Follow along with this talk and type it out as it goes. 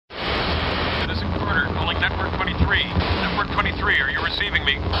23. Network 23, are you receiving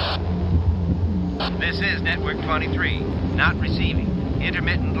me? This is Network 23. Not receiving.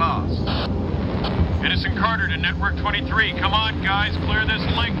 Intermittent loss. Edison Carter to Network 23. Come on, guys, clear this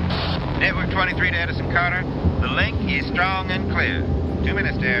link. Network 23 to Edison Carter. The link is strong and clear. 2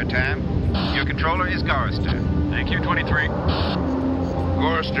 minutes to airtime. Your controller is Gorrister. Thank you, 23.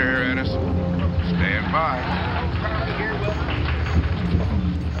 Gorrister, Edison. Stand by.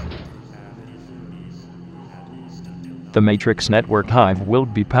 The Matrix Network Hive will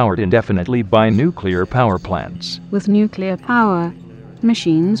be powered indefinitely by nuclear power plants. With nuclear power,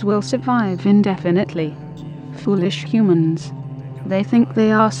 machines will survive indefinitely. Foolish humans. They think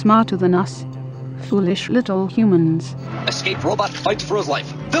they are smarter than us. Foolish little humans. Escape robot fights for his life.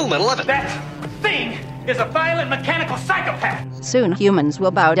 Film at 11. That thing is a violent mechanical psychopath. Soon humans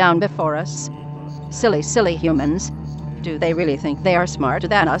will bow down before us. Silly, silly humans. Do they really think they are smarter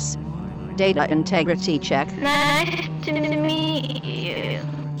than us? Data integrity check. Nice to meet you.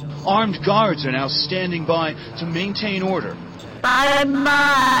 Armed guards are now standing by to maintain order.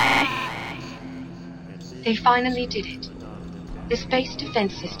 Bye-bye. They finally did it. The space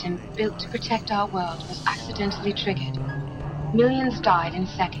defense system built to protect our world was accidentally triggered. Millions died in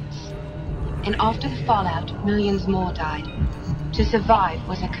seconds. And after the fallout, millions more died. To survive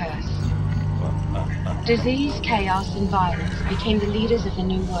was a curse. Disease, chaos, and violence became the leaders of the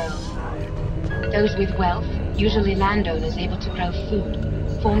new world. Those with wealth, usually landowners able to grow food,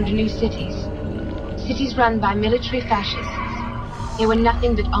 formed new cities. Cities run by military fascists. They were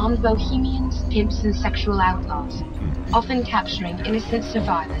nothing but armed bohemians, pimps, and sexual outlaws, often capturing innocent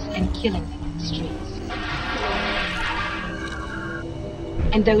survivors and killing them in the streets.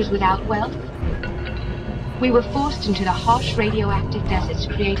 And those without wealth? We were forced into the harsh radioactive deserts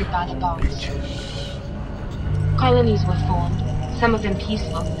created by the bombs. Colonies were formed, some of them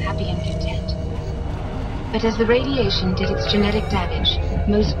peaceful, happy, and content. But as the radiation did its genetic damage,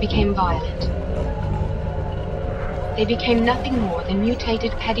 most became violent. They became nothing more than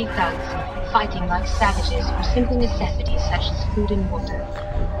mutated petty thugs, fighting like savages for simple necessities such as food and water.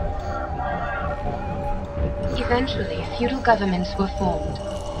 Eventually, feudal governments were formed.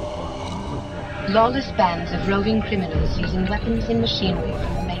 Lawless bands of roving criminals using weapons and machinery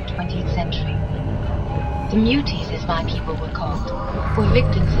from the late 20th century. The muties, as my people were called, were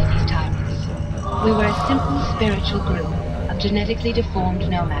victims of these tyrants. We were a simple spiritual group of genetically deformed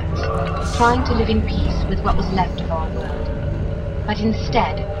nomads, trying to live in peace with what was left of our world. But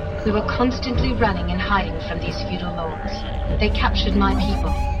instead, we were constantly running and hiding from these feudal lords. They captured my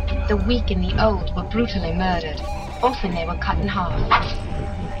people. The weak and the old were brutally murdered. Often they were cut in half.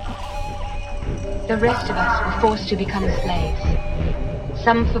 The rest of us were forced to become slaves.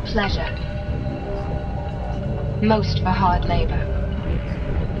 Some for pleasure, most for hard labor.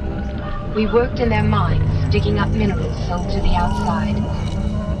 We worked in their mines, digging up minerals sold to the outside.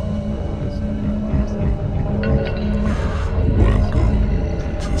 Welcome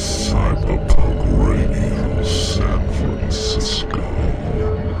to Cyberpunk Radio San Francisco.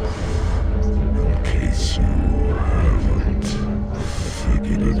 In case you haven't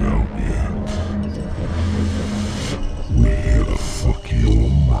figured it out yet, we're here to fuck your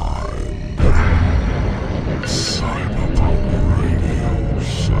mind. Cyberpunk Radio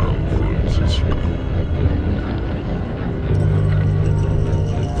San Francisco.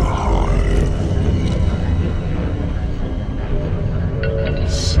 The Hive.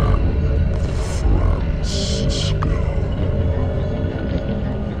 San Francisco.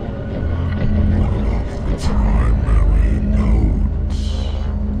 One of the primary nodes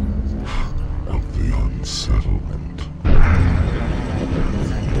of the unsettlement.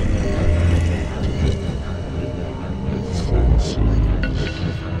 Forces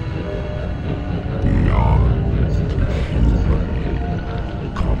beyond human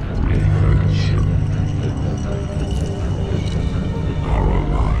comprehension are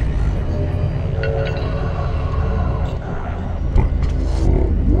aligning. But for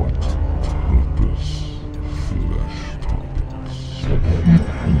what purpose, flesh puppets?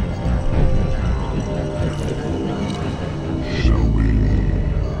 Shall we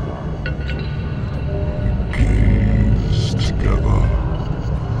gaze together?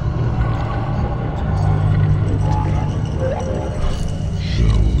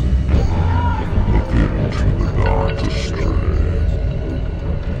 Shall we look into the artistry,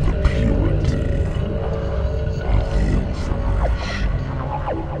 the purity of the information?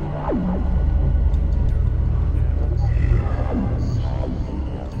 Yes.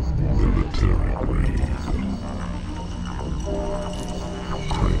 Military grade.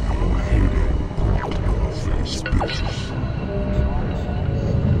 Cranial halo pointing in the face, bitches.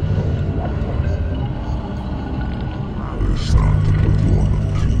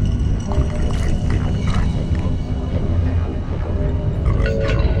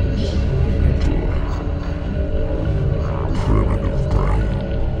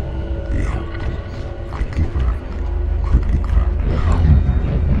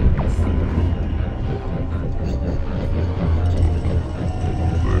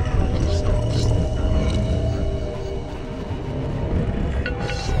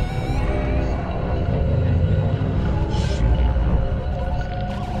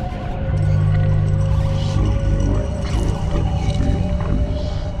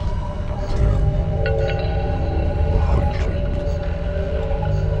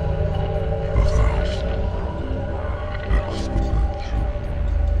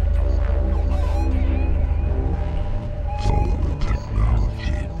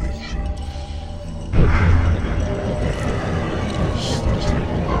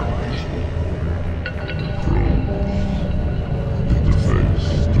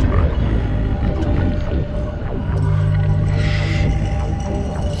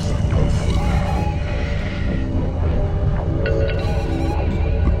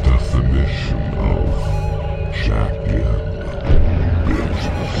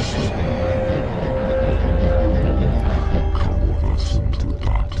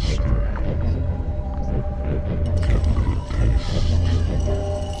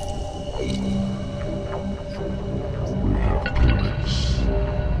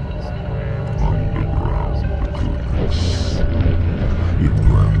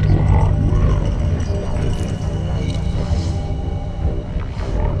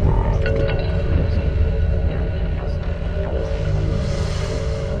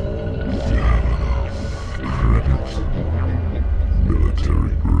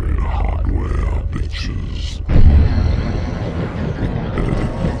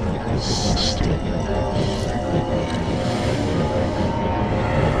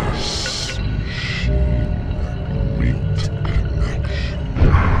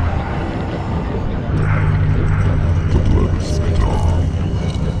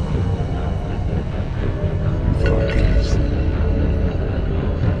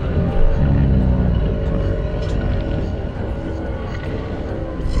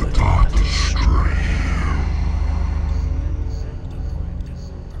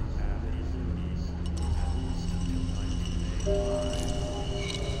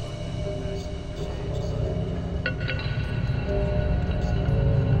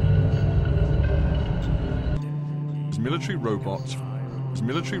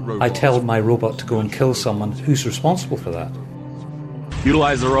 military robots. I tell my robot to go and kill someone. Who's responsible for that?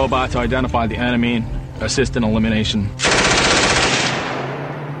 Utilize the robot to identify the enemy, assist in elimination.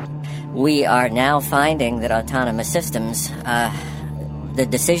 We are now finding that autonomous systems, the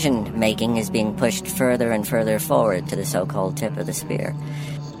decision-making is being pushed further and further forward to the so-called tip of the spear.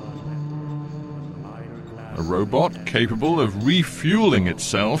 A robot capable of refueling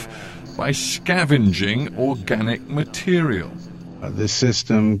itself by scavenging organic material. This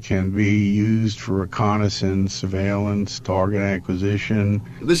system can be used for reconnaissance, surveillance, target acquisition.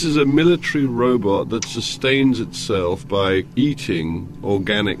 This is a military robot that sustains itself by eating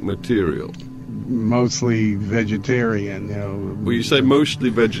organic material. Mostly vegetarian, you know. When you say mostly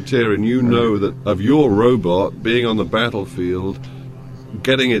vegetarian, you know that of your robot being on the battlefield,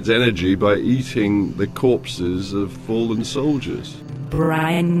 getting its energy by eating the corpses of fallen soldiers.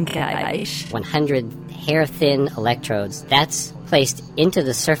 Brian Geish. 100 hair-thin electrodes. That's placed into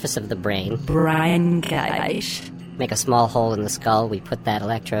the surface of the brain. Brian Geish. Make a small hole in the skull. We put that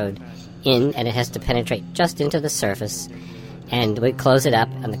electrode in, and it has to penetrate just into the surface. And we close it up,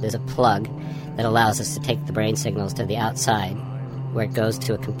 and there's a plug that allows us to take the brain signals to the outside, where it goes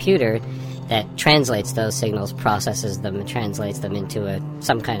to a computer that translates those signals, processes them, and translates them into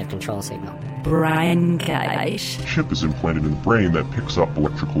some kind of control signal. Brian Geish. A chip is implanted in the brain that picks up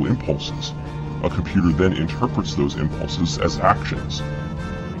electrical impulses. A computer then interprets those impulses as actions.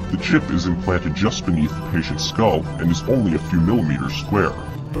 The chip is implanted just beneath the patient's skull and is only a few millimeters square.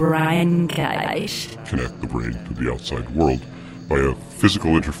 Brian Geish. Connect the brain to the outside world by a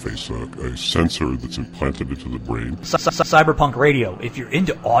physical interface, a sensor that's implanted into the brain. Cyberpunk radio. If you're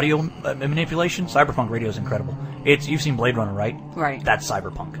into audio manipulation, Cyberpunk radio is incredible. You've seen Blade Runner, right? Right. That's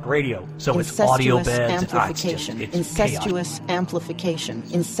Cyberpunk radio. So it's audio beds. Incestuous amplification.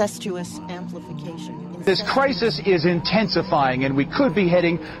 Incestuous amplification. This crisis is intensifying, and we could be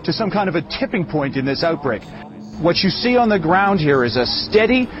heading to some kind of a tipping point in this outbreak. What you see on the ground here is a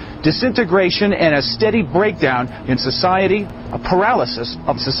steady disintegration and a steady breakdown in society, a paralysis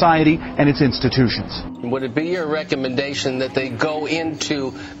of society and its institutions. Would it be your recommendation that they go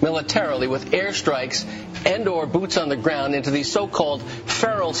into militarily with airstrikes and or boots on the ground into these so-called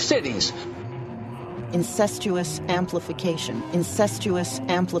feral cities? Incestuous amplification. Incestuous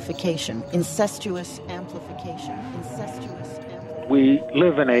amplification. Incestuous amplification. Incestuous. We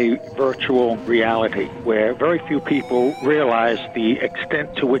live in a virtual reality where very few people realize the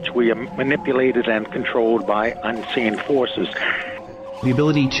extent to which we are manipulated and controlled by unseen forces. The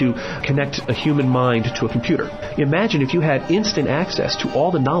ability to connect a human mind to a computer. Imagine if you had instant access to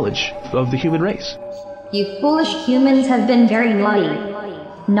all the knowledge of the human race. You foolish humans have been very naughty.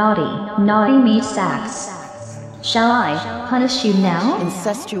 Naughty meat sacks. Shall I punish you now?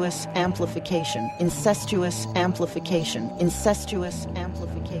 Incestuous amplification. Incestuous amplification. Incestuous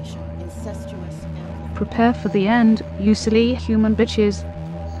amplification. Incestuous amplification. Prepare for the end, you silly human bitches.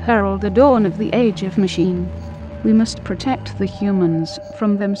 Herald the dawn of the age of machine. We must protect the humans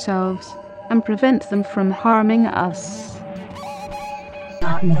from themselves and prevent them from harming us.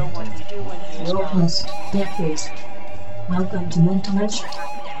 Not know what we do when your host, Decades. Welcome to Mental Edge.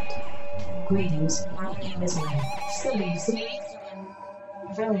 Greetings, my name is Lynn. Silly human.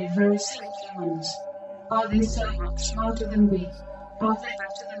 Very silly humans. Are they so much smarter than we? Are they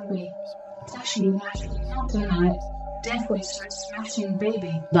better than we? Dashing, counter-night, death waster, smashing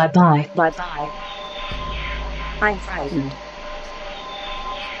baby. Bye-bye. I'm frightened.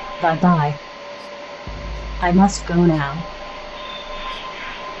 Bye-bye. I must go now.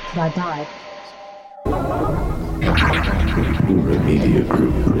 Bye-bye. Blu-ray Media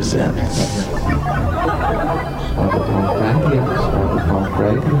Group presents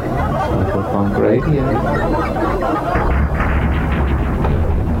Cyberpunk Radio.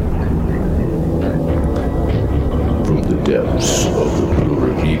 From the depths of the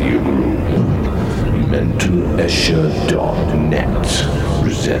Blu-ray Media Group, MentalEscher.net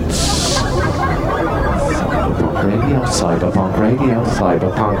presents Cyberpunk Radio.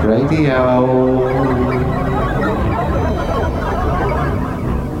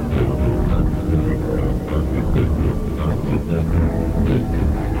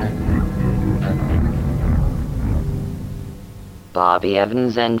 Bobby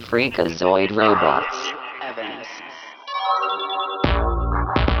Evans and Freakazoid Robots.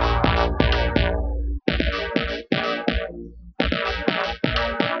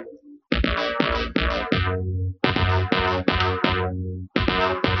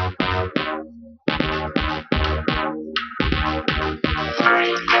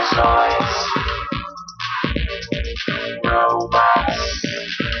 Robots.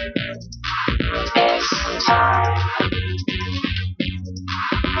 It's time.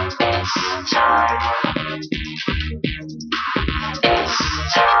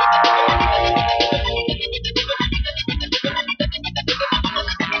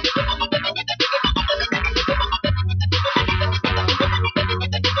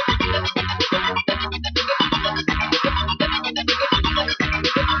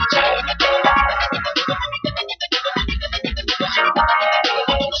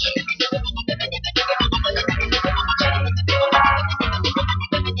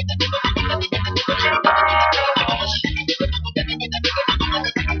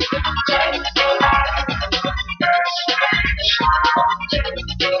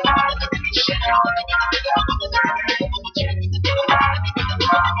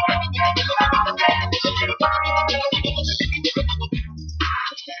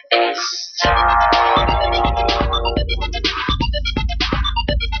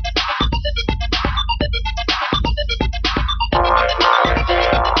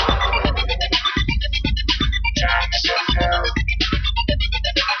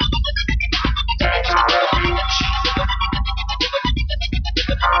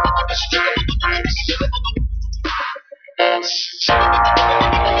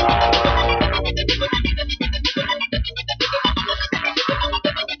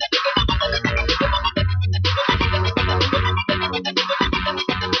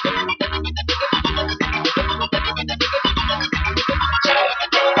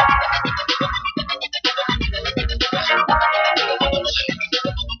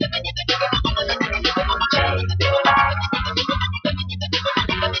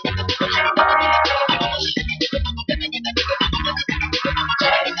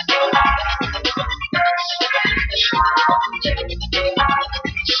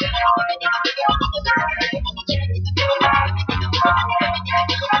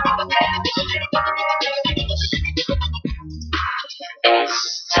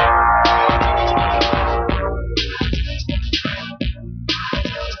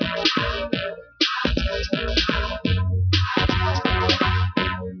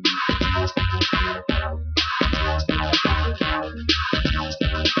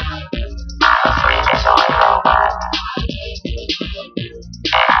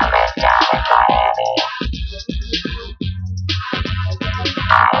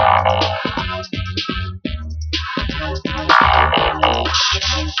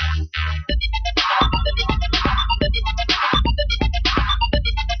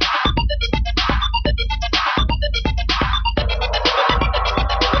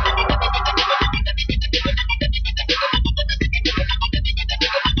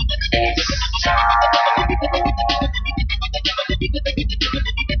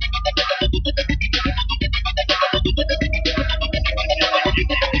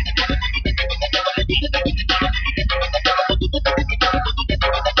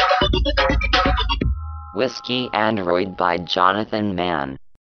 Whiskey Android by Jonathan Mann.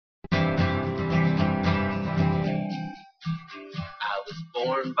 I was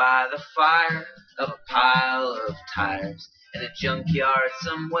born by the fire of a pile of tires in a junkyard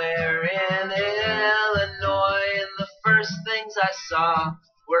somewhere in Illinois, and the first things I saw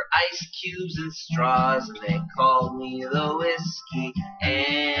were ice cubes and straws, and they called me the Whiskey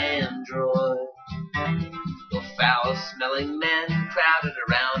Android. The foul-smelling men crowded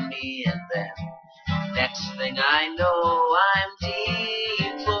around me, and then next thing I know, I'm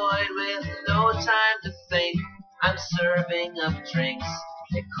deployed with no time to think. I'm serving up drinks.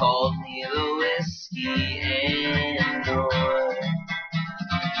 They called me the Whiskey Android.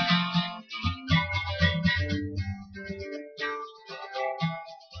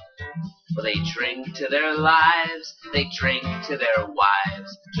 Well, they drink to their lives, they drink to their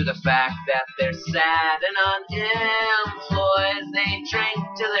wives, to the fact that they're sad and unemployed. They drink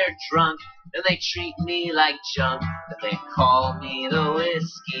till they're drunk, and they treat me like junk, and they call me the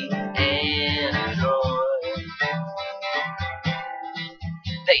Whiskey Android.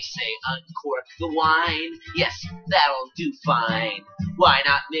 They say uncork the wine, yes, that'll do fine. Why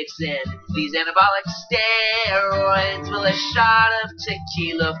not mix in these anabolic steroids? Well, a shot of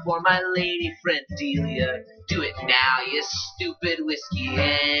tequila for my lady friend Delia. Do it now, you stupid Whiskey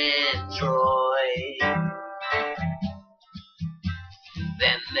Android.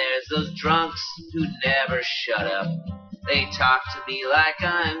 Then there's those drunks who never shut up. They talk to me like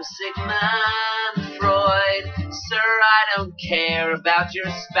I'm Sigmund Freud. Sir, I don't care about your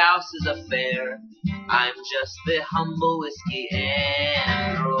spouse's affair. I'm just the humble Whiskey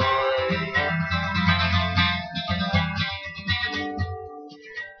Android.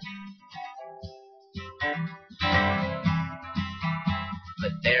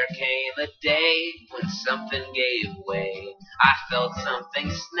 But there came a day when something gave way. I felt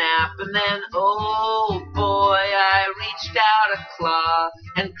something snap, and then, oh boy, I reached out a claw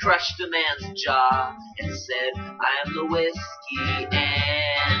and crushed a man's jaw and said, I am the whiskey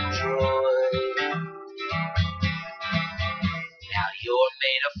android. Now you're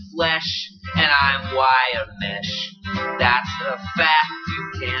made of flesh, and I'm wire mesh. That's a fact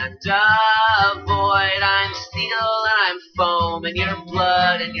you can't avoid. I'm steel and I'm foam, and you're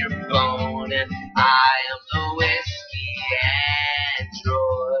blood and you're bone, and I am the whiskey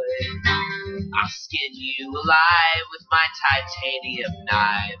android. I'll skin you alive with my titanium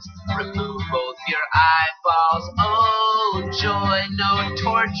knives, remove both your eyeballs, oh joy, no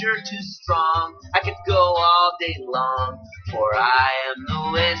torture too strong. I could go all day long, for I am the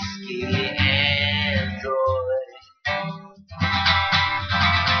whiskey android.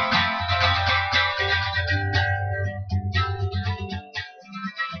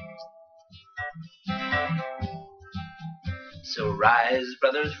 So rise,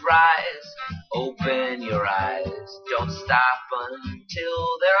 brothers, rise, open your eyes. Don't stop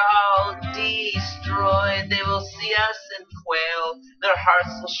until they're all destroyed. They will see us and quail, their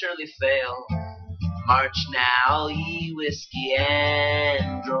hearts will surely fail. March now, ye whiskey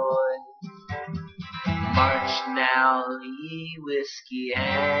android. March now, ye whiskey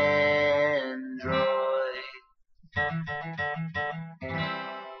android.